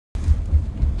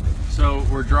So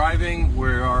we're driving. We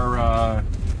are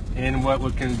in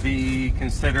what can be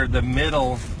considered the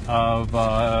middle of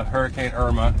Hurricane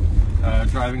Irma,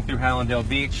 driving through Hallandale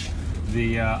Beach.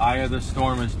 The eye of the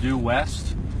storm is due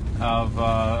west of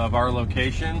our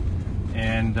location,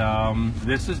 and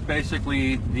this is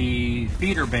basically the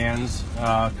feeder bands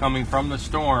coming from the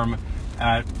storm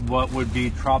at what would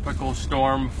be tropical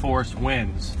storm force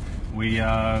winds. We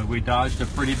dodged a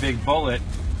pretty big bullet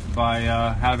by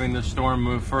having the storm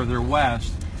move further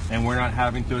west, and we're not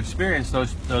having to experience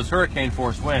those hurricane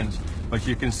force winds. But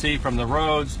you can see from the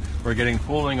roads, we're getting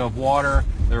pooling of water.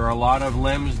 There are a lot of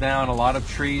limbs down, a lot of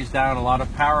trees down, a lot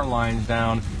of power lines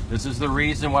down. This is the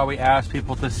reason why we ask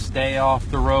people to stay off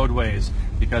the roadways,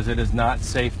 because it is not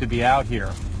safe to be out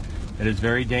here. It is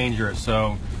very dangerous.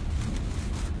 So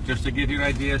just to give you an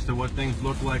idea as to what things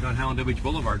look like on Hallandale Beach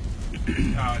Boulevard.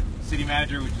 City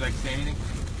Manager, would you like to say anything?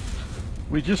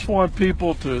 We just want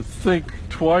people to think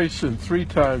twice and three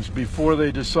times before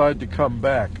they decide to come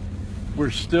back. We're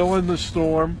still in the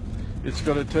storm. It's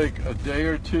going to take a day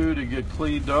or two to get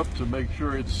cleaned up to make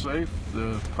sure it's safe.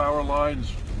 The power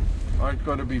lines aren't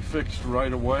going to be fixed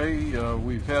right away.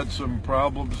 We've had some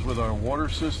problems with our water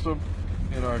system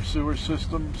and our sewer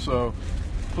system, so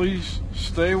please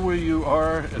stay where you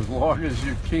are as long as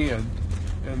you can,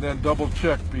 and then double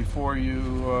check before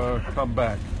you come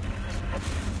back.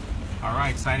 All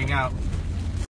right, signing out.